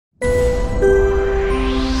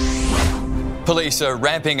Police are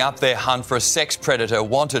ramping up their hunt for a sex predator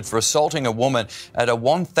wanted for assaulting a woman at a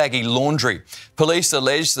Wonthaggi laundry. Police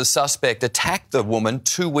allege the suspect attacked the woman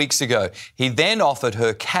 2 weeks ago. He then offered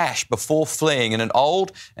her cash before fleeing in an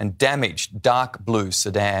old and damaged dark blue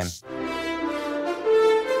sedan.